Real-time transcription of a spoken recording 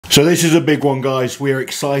So this is a big one, guys. We're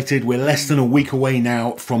excited. We're less than a week away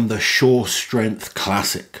now from the Shaw Strength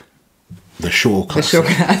Classic. The Shaw Classic. The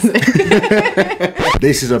Shaw Classic.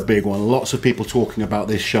 This is a big one. Lots of people talking about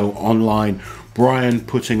this show online. Brian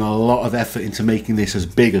putting a lot of effort into making this as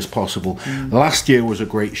big as possible. Last year was a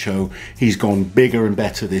great show. He's gone bigger and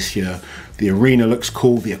better this year. The arena looks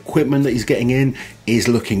cool. The equipment that he's getting in is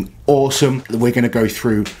looking awesome. We're going to go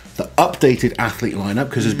through the updated athlete lineup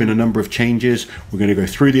because there's been a number of changes. We're going to go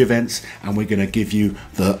through the events and we're going to give you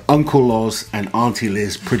the Uncle Loz and Auntie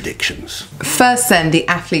Liz predictions. First then, the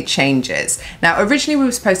athlete changes. Now originally we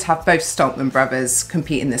were supposed to have both Strongman brothers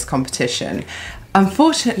compete in this competition.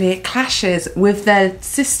 Unfortunately, it clashes with their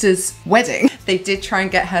sister's wedding. They did try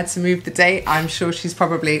and get her to move the date. I'm sure she's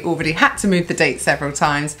probably already had to move the date several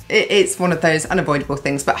times. It's one of those unavoidable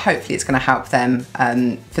things, but hopefully it's going to help them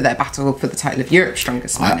for their battle for the title of Europe's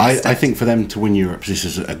Strongest Man. I think for them to win Europe, this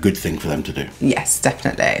is a good thing for them to do. Yes,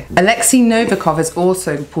 definitely. Alexei Novikov has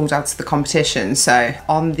also pulled out of the competition. So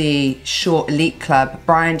on the Shaw Elite Club,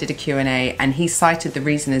 Brian did a Q&A and he cited the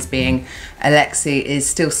reason as being Alexei is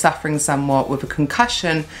still suffering somewhat with a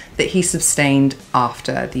concussion that he sustained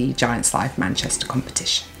after the Giants Live Manchester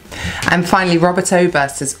competition. And finally, Robert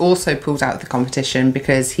Oberst has also pulled out of the competition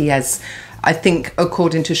because he has, I think,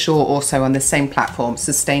 according to Shaw, also on the same platform,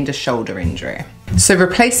 sustained a shoulder injury. So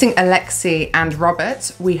replacing Alexei and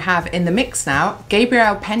Robert, we have in the mix now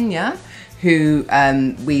Gabriel Pena, who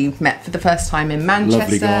we met for the first time in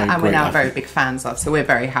Manchester and we're now very big fans of, so we're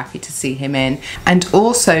very happy to see him in. And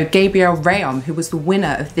also Gabriel Rayom, who was the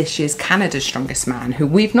winner of this year's Canada's Strongest Man, who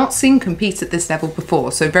we've not seen compete at this level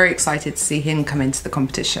before, so very excited to see him come into the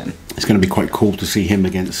competition. It's going to be quite cool to see him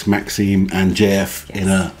against Maxime and JF in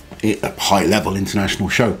a high-level international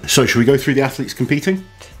show. So should we go through the athletes competing?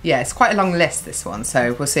 Yeah, it's quite a long list, this one,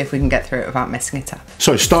 so we'll see if we can get through it without messing it up.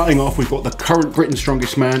 So starting off, we've got the current Britain's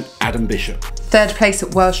Strongest Man, Adam Bishop. Third place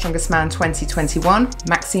at World's Strongest Man 2021,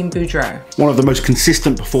 Maxime Boudreau. One of the most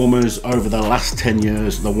consistent performers over the last 10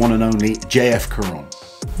 years, the one and only JF Caron.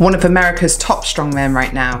 One of America's top strongmen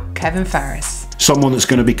right now, Kevin Ferris. Someone that's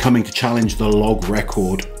going to be coming to challenge the log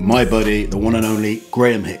record, my buddy, the one and only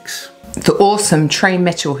Graham Hicks. The awesome Trey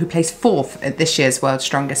Mitchell, who placed 4th at this year's World's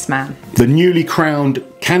Strongest Man. The newly crowned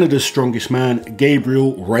Canada's Strongest Man,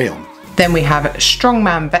 Gabriel Rayom. Then we have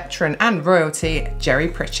strongman veteran and royalty, Jerry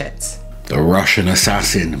Pritchett. The Russian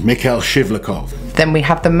assassin, Mikhail Shivlikov. Then we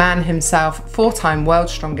have the man himself, 4-time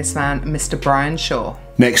World's Strongest Man, Mr. Brian Shaw.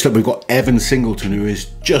 Next up, we've got Evan Singleton, who is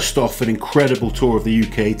just off an incredible tour of the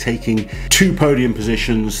UK, taking 2 podium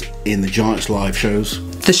positions in the Giants Live shows.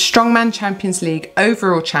 The Strongman Champions League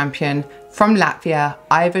overall champion from Latvia,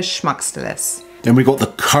 Ivars Šmakstelis. Then we got the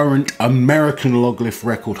current American log lift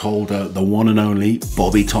record holder, the one and only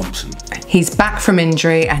Bobby Thompson. He's back from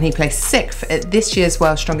injury and he placed 6th at this year's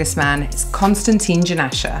World's Strongest Man. It's Konstantin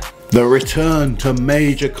Janasha. The return to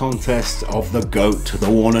major contests of the GOAT, the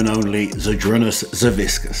one and only Zydrunas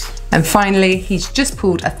Savickas. And finally, he's just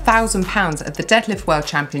pulled £1,000 at the Deadlift World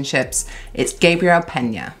Championships. It's Gabriel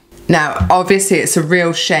Pena. Now, obviously it's a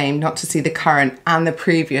real shame not to see the current and the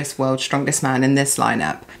previous World's Strongest Man in this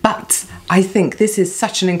lineup, but I think this is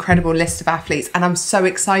such an incredible list of athletes and I'm so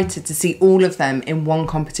excited to see all of them in one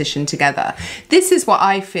competition together. This is what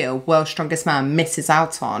I feel World's Strongest Man misses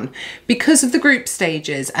out on. Because of the group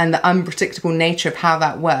stages and the unpredictable nature of how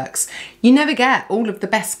that works, you never get all of the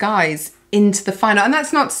best guys into the final. And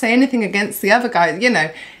that's not to say anything against the other guys, you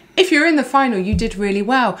know. If you're in the final, you did really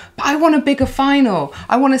well, but I want a bigger final.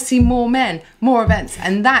 I want to see more men, more events,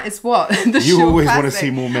 and that is what the Shaw Classic... You always want to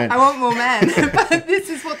see more men. I want more men, but this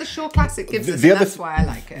is what the Shaw Classic gives us, and that's why I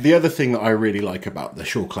like it. The other thing that I really like about the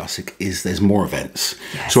Shaw Classic is there's more events.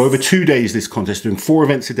 Yes. So over 2 days, this contest doing 4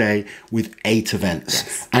 events a day with 8 events.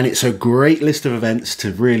 Yes. And it's a great list of events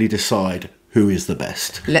to really decide who is the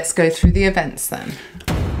best. Let's go through the events then.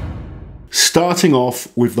 Starting off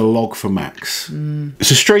with the log for max.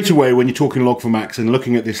 So straight away, when you're talking log for max and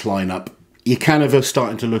looking at this lineup, you kind of are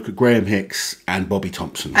starting to look at Graham Hicks and Bobby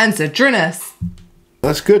Thompson. And Zydrunas.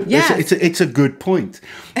 That's good. Yes. It's a good point.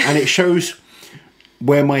 And it shows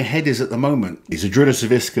where my head is at the moment. Zydrunas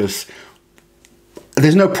Savickas,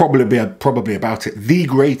 there's no probably about it, the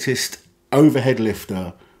greatest overhead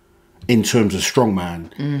lifter in terms of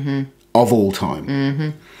strongman of all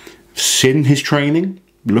time. Seen his training,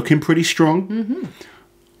 looking pretty strong.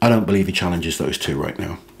 I don't believe he challenges those two right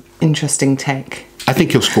now. Interesting take. I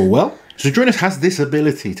think he'll score well. Zydrunas has this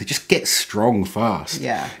ability to just get strong fast.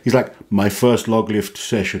 Yeah. He's like, my first log lift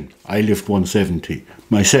session, I lift 170.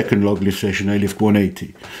 My second log lift session, I lift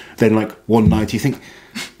 180. Then like 190. You think,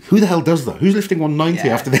 Who the hell does that? Who's lifting 190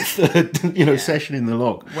 Yeah. after their third, session in the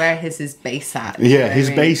log? Where is his base at? Yeah, his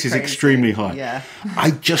base is extremely high. Yeah.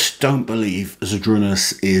 I just don't believe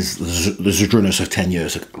Zydrunas is the Zydrunas of 10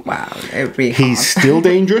 years ago. Wow, it would be He's still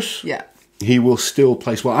dangerous. Yeah. He will still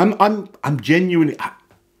place well. I'm genuinely.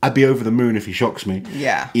 I'd be over the moon if he shocks me.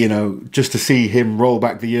 Yeah. Just to see him roll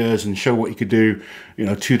back the years and show what he could do.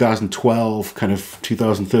 2012, kind of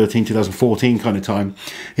 2013, 2014 kind of time.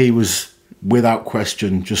 He was without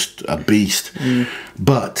question just a beast.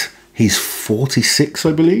 But he's 46,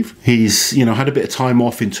 I believe. He's had a bit of time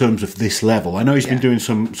off in terms of this level. I know he's been doing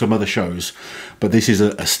some other shows, but this is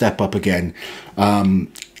a step up again.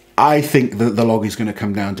 I think that the log is going to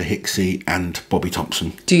come down to Hicksy and Bobby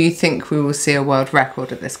Thompson. Do you think we will see a world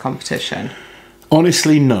record at this competition?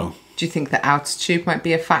 Honestly, no. Do you think the altitude might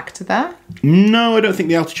be a factor there? No, I don't think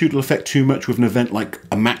the altitude will affect too much with an event like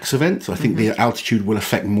a max event. I think the altitude will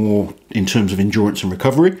affect more in terms of endurance and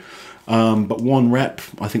recovery. But one rep,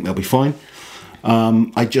 I think they'll be fine.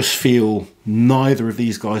 I just feel neither of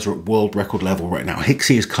these guys are at world record level right now.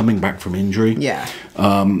 Hicksy is coming back from injury. Yeah.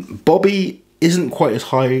 Bobby isn't quite as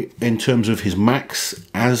high in terms of his max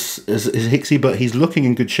as Hicksy, but he's looking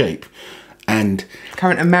in good shape. And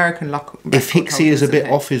current American log. If Hicksy is a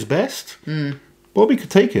bit off his best, Bobby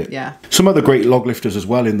could take it. Yeah. Some other great log lifters as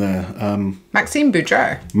well in there. Maxime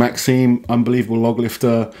Boudreau. Maxime, unbelievable log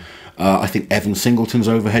lifter. I think Evan Singleton's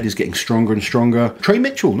overhead is getting stronger and stronger. Trey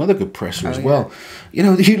Mitchell, another good presser as well.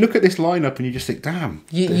 You look at this lineup and you just think, damn.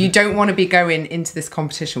 You don't want to be going into this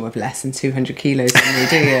competition with less than 200 kilos in you,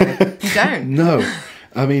 do you? You don't. No.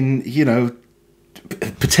 I mean,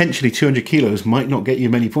 potentially 200 kilos might not get you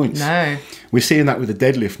many points. No. We're seeing that with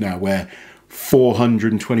the deadlift now, where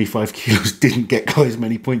 425 kilos didn't get guys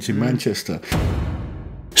many points in Manchester.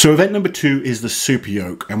 So event number 2 is the super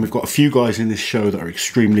yoke, and we've got a few guys in this show that are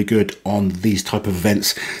extremely good on these type of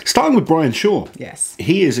events, starting with Brian Shaw. Yes.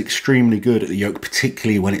 He is extremely good at the yoke,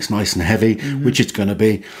 particularly when it's nice and heavy, which it's going to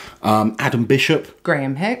be. Adam Bishop.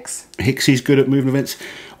 Graham Hicks. Hicksy's good at moving events.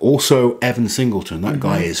 Also, Evan Singleton. That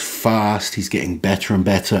guy is fast. He's getting better and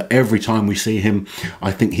better. Every time we see him,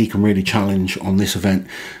 I think he can really challenge on this event.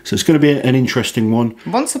 So it's going to be an interesting one.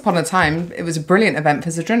 Once upon a time, it was a brilliant event for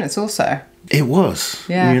Zydrunas also. It was.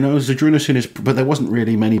 Yeah. Zydrunas in his... But there wasn't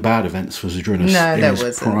really many bad events for Zydrunas in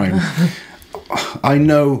his prime. I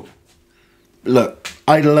know... Look,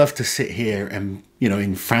 I'd love to sit here and,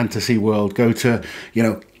 in fantasy world, go to,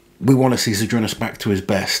 we want to see Zydrunas back to his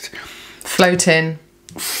best.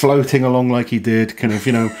 Floating along like he did, kind of,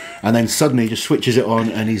 and then suddenly he just switches it on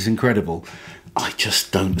and he's incredible. I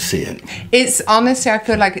just don't see it. It's honestly, I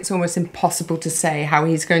feel like it's almost impossible to say how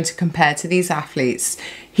he's going to compare to these athletes.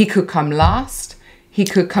 He could come last. He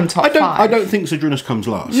could come top 5. I don't think Zydrunas comes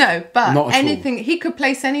last. No, but not anything, he could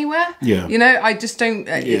place anywhere. Yeah. I just don't,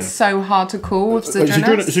 it's so hard to call with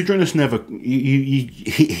Zydrunas. Zydrunas never,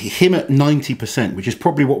 him at 90%, which is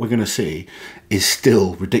probably what we're going to see, is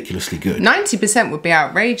still ridiculously good. 90% would be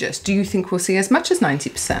outrageous. Do you think we'll see as much as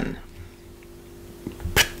 90%?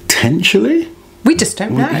 Potentially. We just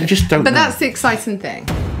don't know. We just don't know. But that's the exciting thing.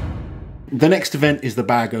 The next event is the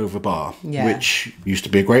bag over bar, which used to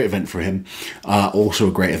be a great event for him. Also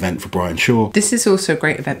a great event for Brian Shaw. This is also a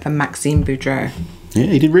great event for Maxime Boudreau. Yeah,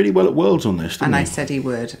 he did really well at Worlds on this, didn't he? I said he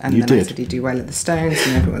would. And then I said he'd do well at the Stones,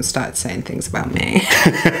 and everyone started saying things about me.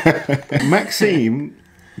 Maxime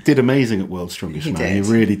did amazing at World's Strongest Man. He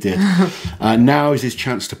really did. Now is his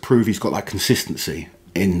chance to prove he's got that consistency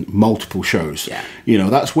in multiple shows. Yeah.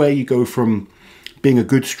 That's where you go from being a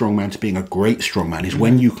good strongman to being a great strongman, is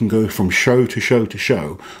when you can go from show to show to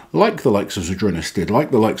show, like the likes of Zydrunas did,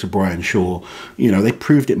 like the likes of Brian Shaw. They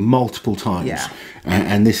proved it multiple times. Yeah.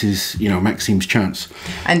 And this is, Maxime's chance.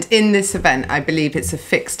 And in this event, I believe it's a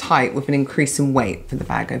fixed height with an increase in weight for the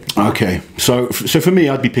bag over bar. Okay, so for me,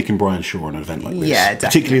 I'd be picking Brian Shaw on an event like this. Yeah, definitely.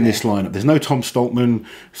 Particularly in this lineup. There's no Tom Stoltman,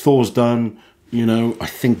 Thor's done, I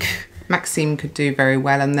think... Maxime could do very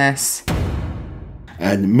well in this.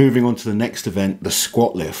 And moving on to the next event, the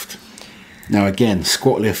squat lift. Now again,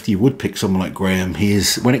 squat lift, you would pick someone like Graham. He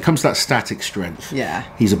is, when it comes to that static strength,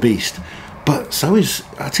 he's a beast. But so is,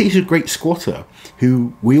 I think he's a great squatter.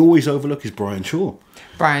 Who we always overlook is Brian Shaw.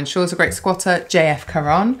 Brian Shaw's a great squatter. JF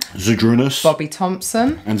Caron. Zydrunas. Bobby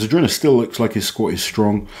Thompson. And Zydrunas still looks like his squat is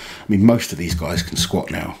strong. I mean, most of these guys can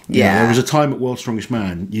squat now. Yeah. There was a time at World's Strongest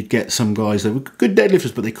Man, you'd get some guys that were good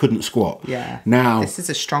deadlifters, but they couldn't squat. Yeah. Now, this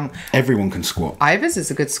is a strong... everyone can squat. Ivers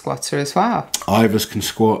is a good squatter as well. Ivers can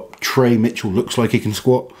squat. Trey Mitchell looks like he can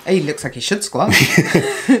squat. He looks like he should squat.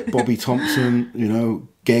 Bobby Thompson,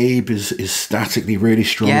 Gabe is statically really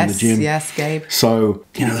strong in the gym. Yes, Gabe. So,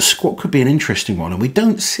 the squat could be an interesting one. And we don't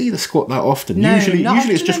don't see the squat that often. No, usually not it's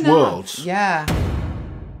often just enough. worlds. Yeah.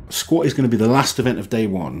 Squat is going to be the last event of day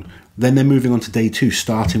one. Then they're moving on to day two,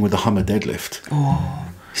 starting with the Hummer deadlift. Oh.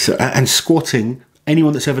 So, and squatting,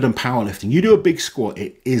 anyone that's ever done powerlifting, you do a big squat,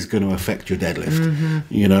 it is going to affect your deadlift.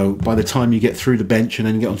 You know, by the time you get through the bench and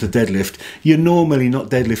then get onto deadlift, you're normally not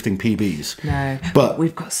deadlifting PBs. No, but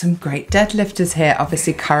we've got some great deadlifters here.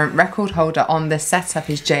 Obviously, current record holder on this setup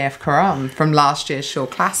is JF Karam from last year's Shore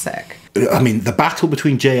Classic. I mean, the battle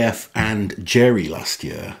between JF and Jerry last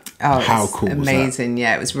year, how cool was that? Amazing,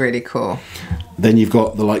 yeah, it was really cool. Then you've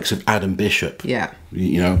got the likes of Adam Bishop. Yeah.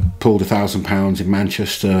 You know, pulled 1,000 pounds in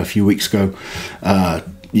Manchester a few weeks ago.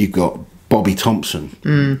 You've got Bobby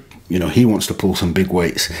Thompson. You know, he wants to pull some big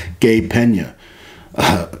weights. Gabe Pena.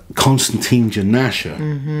 Konstantin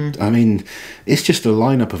Janasha. I mean, it's just a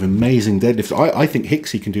lineup of amazing deadlifts. I think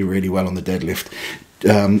Hicksy can do really well on the deadlift.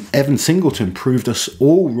 Evan Singleton proved us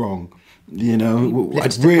all wrong. You know, I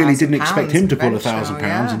really didn't expect him to pull 1,000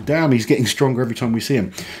 pounds, and damn, he's getting stronger every time we see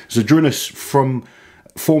him. Zadrunas, from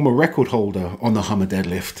former record holder on the Hummer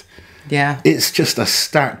deadlift. Yeah. It's just a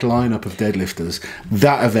stacked lineup of deadlifters.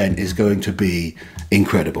 That event is going to be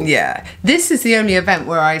incredible. Yeah. This is the only event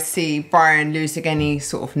where I see Brian losing any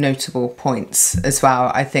sort of notable points as well.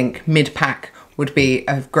 I think mid-pack would be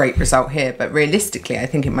a great result here, but realistically I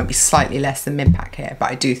think it might be slightly less than mid-pack here, but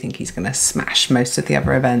I do think he's going to smash most of the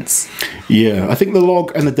other events. Yeah, I think the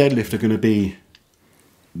log and the deadlift are going to be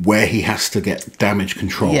where he has to get damage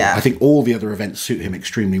control. Yeah. I think all the other events suit him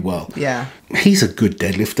extremely well. Yeah. He's a good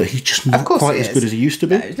deadlifter. He's just not quite as good as he used to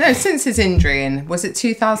be. No, since his injury in, was it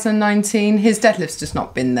 2019, his deadlift's just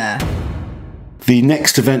not been there. The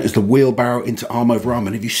next event is the wheelbarrow into arm over arm,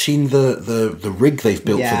 and have you seen the rig they've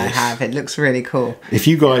built for this? Yeah, I have. It looks really cool. If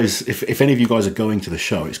you guys, if any of you guys are going to the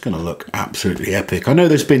show, it's going to look absolutely epic. I know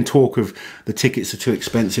there's been talk of the tickets are too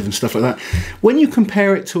expensive and stuff like that. When you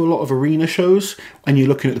compare it to a lot of arena shows, and you're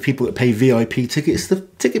looking at the people that pay VIP tickets, the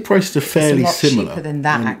ticket prices are fairly similar. Cheaper than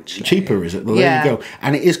that, actually. Cheaper, is it? Well, there you go.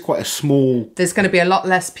 And it is quite a small. There's going to be a lot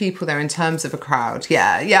less people there in terms of a crowd.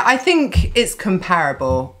 Yeah. I think it's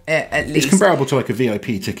comparable. At least it's comparable to like a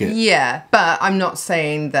VIP ticket. Yeah, but I'm not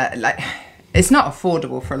saying that like it's not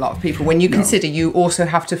affordable for a lot of people when you consider you also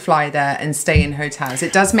have to fly there and stay in hotels.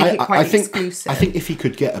 It does make it quite exclusive. I think if he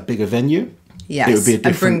could get a bigger venue, yes, it would be a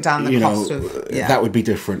different, and bring down the cost of that would be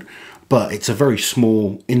different. But it's a very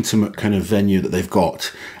small, intimate kind of venue that they've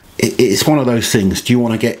got. It's one of those things. Do you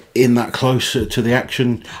want to get in that close to the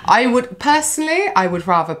action? I would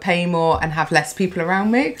rather pay more and have less people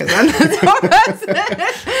around me because I'm not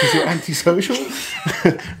because you're antisocial.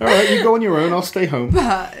 All right, you go on your own. I'll stay home.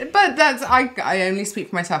 But that's I only speak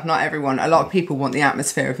for myself. Not everyone. A lot of people want the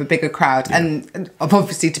atmosphere of a bigger crowd, and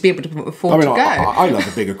obviously to be able to afford to go. I love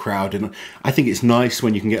a bigger crowd, and I think it's nice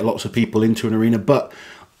when you can get lots of people into an arena. But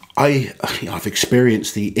I've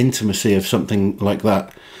experienced the intimacy of something like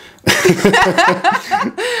that.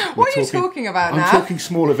 What are you talking about now? I'm talking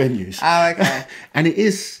smaller venues. Oh, okay. And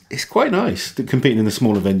it's quite nice to compete in the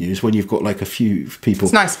smaller venues when you've got like a few people.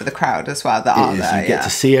 It's nice for the crowd as well that are there. You get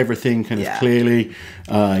to see everything kind of clearly.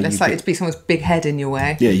 Less likely to be someone's big head in your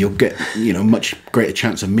way. Yeah, you'll get much greater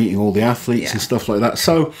chance of meeting all the athletes and stuff like that.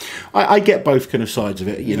 So I get both kind of sides of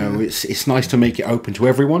it. You know, it's nice to make it open to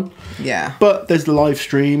everyone. Yeah. But there's the live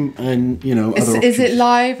stream and Is it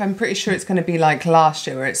live? I'm pretty sure it's going to be like last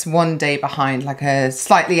year where it's one day behind, like a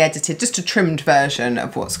slightly edited, just a trimmed version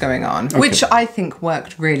of what's going on, which I think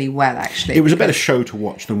worked really well actually. It was a better show to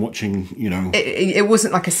watch than watching, It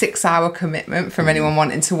wasn't like a 6-hour commitment from anyone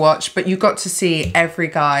wanting to watch, but you got to see every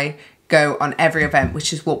guy go on every event,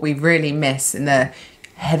 which is what we really miss in the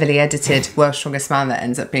heavily edited World's Strongest Man that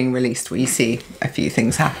ends up being released, where you see a few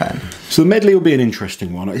things happen. So the medley will be an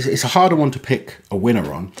interesting one. It's a harder one to pick a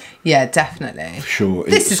winner on. Yeah, definitely. Sure.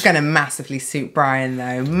 This is going to massively suit Brian,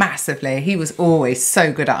 though. Massively. He was always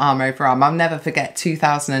so good at arm over arm. I'll never forget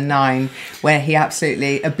 2009, where he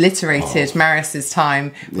absolutely obliterated Marius's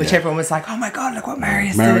time, which everyone was like, oh my God, look what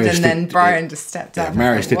Marius did. And then Brian just stepped up. Yeah,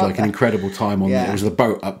 Marius did like an incredible time on it was the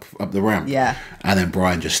boat up the ramp. Yeah. And then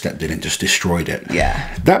Brian just stepped in and just destroyed it. Yeah.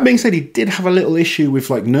 That being said, he did have a little issue with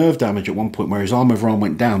like nerve damage at one point where his arm over arm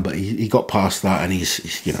went down, but he got past that, and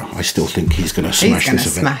he's I still think he's going to smash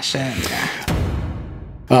this event. He's going to smash it,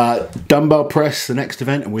 yeah. Dumbbell press, the next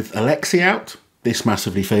event, and with Alexi out, this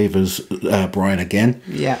massively favours Brian again.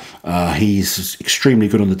 Yeah. He's extremely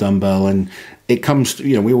good on the dumbbell, and it comes to,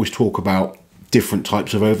 we always talk about different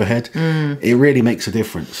types of overhead, it really makes a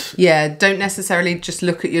difference. Yeah, don't necessarily just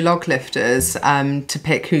look at your log lifters to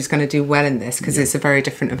pick who's going to do well in this, because it's a very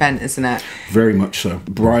different event, isn't it? Very much so.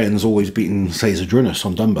 Brian's always beaten, say, Zadrunas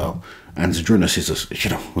on dumbbell, and Zadrunas is,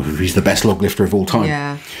 he's the best log lifter of all time.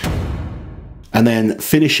 Yeah. And then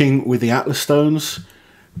finishing with the Atlas Stones.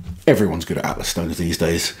 Everyone's good at Atlas Stones these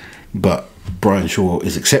days, but Brian Shaw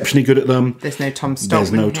is exceptionally good at them. There's no Tom Stoltman.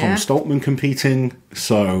 There's no Tom Stoltman competing.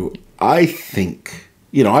 So I think,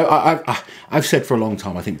 I've said for a long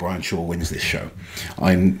time, I think Brian Shaw wins this show.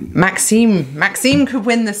 Maxime could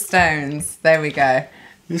win the Stones. There we go.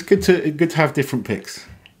 It's good to have different picks.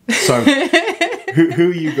 So who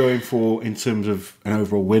are you going for in terms of an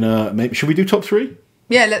overall winner? Maybe should we do top three?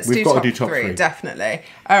 Yeah, let's do top three. Definitely.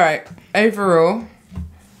 All right. Overall,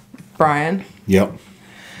 Brian. Yep.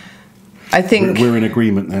 I think we're in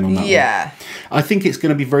agreement then on that. Yeah. One. I think it's going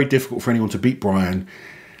to be very difficult for anyone to beat Brian,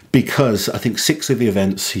 because I think 6 of the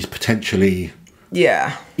events he's potentially,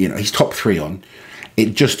 he's top 3 on.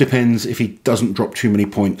 It just depends if he doesn't drop too many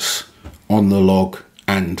points on the log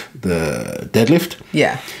and the deadlift.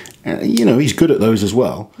 Yeah. He's good at those as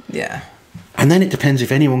well. Yeah. And then it depends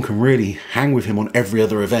if anyone can really hang with him on every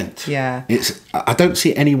other event. Yeah. I don't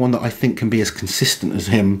see anyone that I think can be as consistent as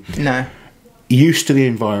him. No. Used to the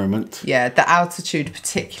environment. Yeah, the altitude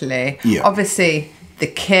particularly. Yeah. Obviously, the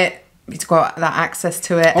kit, he's got that access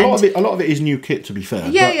to it. A lot of it is new kit, to be fair.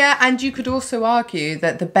 Yeah, and you could also argue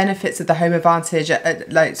that the benefits of the home advantage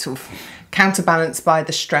are sort of counterbalanced by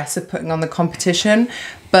the stress of putting on the competition.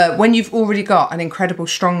 But when you've already got an incredible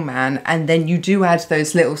strongman, and then you do add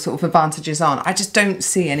those little sort of advantages on, I just don't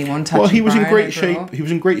see anyone touching. Well, he was Brian in great overall. shape. He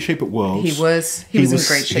was in great shape at Worlds. He was in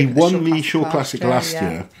great shape. He won the Shaw Classic last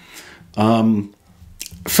year.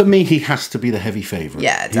 For me, he has to be the heavy favourite.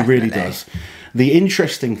 Yeah, definitely. He really does. The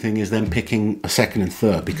interesting thing is then picking a second and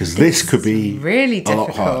third, because this could be really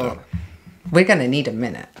difficult. A lot harder. We're going to need a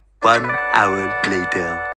minute. 1 hour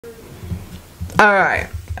later. All right.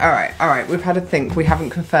 We've had a think. We haven't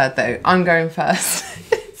conferred though. I'm going first.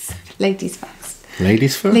 Ladies first.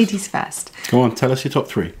 Ladies first? Ladies first. Go on, tell us your top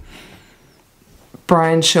 3.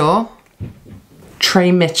 Brian Shaw,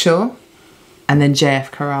 Trey Mitchell, and then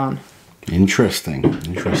JF Karan. Interesting.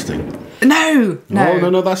 No.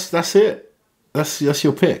 That's it. That's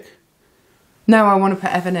your pick. No, I want to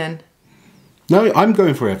put Evan in. No, I'm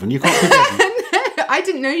going for Evan. You can't pick Evan. I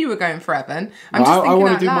didn't know you were going for Evan. I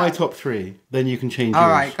want to do my top 3. Then you can change yours. All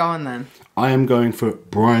right, go on then. I am going for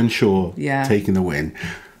Brian Shaw taking the win.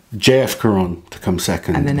 JF Karan to come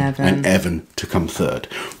second. And then Evan. And Evan to come third.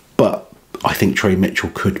 But I think Trey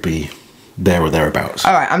Mitchell could be there or thereabouts.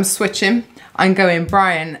 All right, I'm switching. I'm going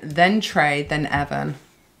Brian, then Trey, then Evan.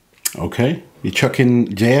 Okay. You're chucking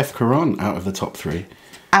JF Karan out of the top 3.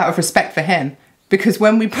 Out of respect for him. Because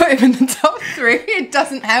when we put him in the top 3, it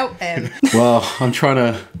doesn't help him. Well,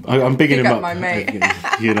 I'm bigging him up. My mate.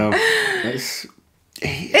 It's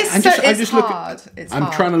hard.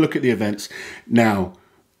 I'm trying to look at the events. Now,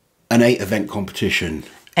 an 8-event competition.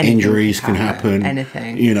 Injuries can happen.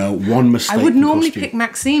 Anything. One mistake. I would normally pick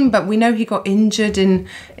Maxime, but we know he got injured in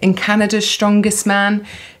Canada's Strongest Man.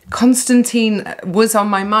 Constantine was on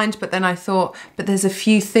my mind, but then I thought, but there's a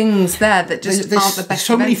few things there that just aren't the best. There's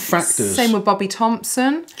so many factors. Same with Bobby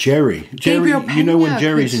Thompson. Jerry, when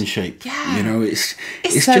Jerry's in shape. Yeah.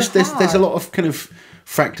 It's so just there's a lot of kind of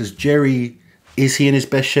factors. Jerry, is he in his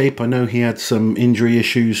best shape? I know he had some injury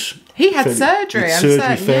issues. He had surgery.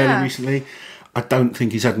 Fairly recently. I don't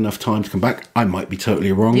think he's had enough time to come back. I might be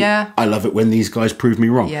totally wrong. Yeah. I love it when these guys prove me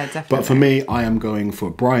wrong. Yeah, definitely. But for me, I am going for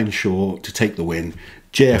Brian Shaw to take the win,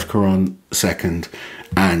 JF Karan second,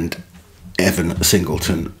 and Evan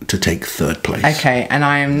Singleton to take third place. Okay, and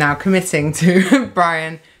I am now committing to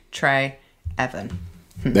Brian, Trey, Evan.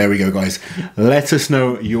 There we go, guys. Let us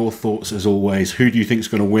know your thoughts as always. Who do you think is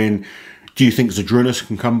going to win? Do you think Zadrunas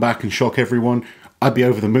can come back and shock everyone? I'd be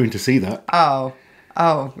over the moon to see that. Oh,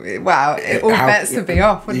 wow. All bets would be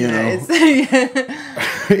off, wouldn't it?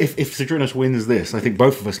 If Zadrunas wins this, I think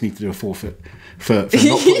both of us need to do a forfeit for not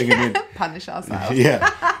putting him in. Punish ourselves. Yeah.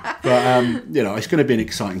 But, it's going to be an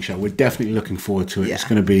exciting show. We're definitely looking forward to it. Yeah. It's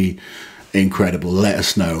going to be incredible. Let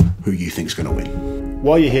us know who you think is going to win.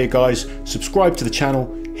 While you're here, guys, subscribe to the channel,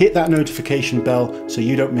 hit that notification bell so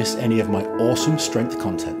you don't miss any of my awesome strength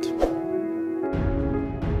content.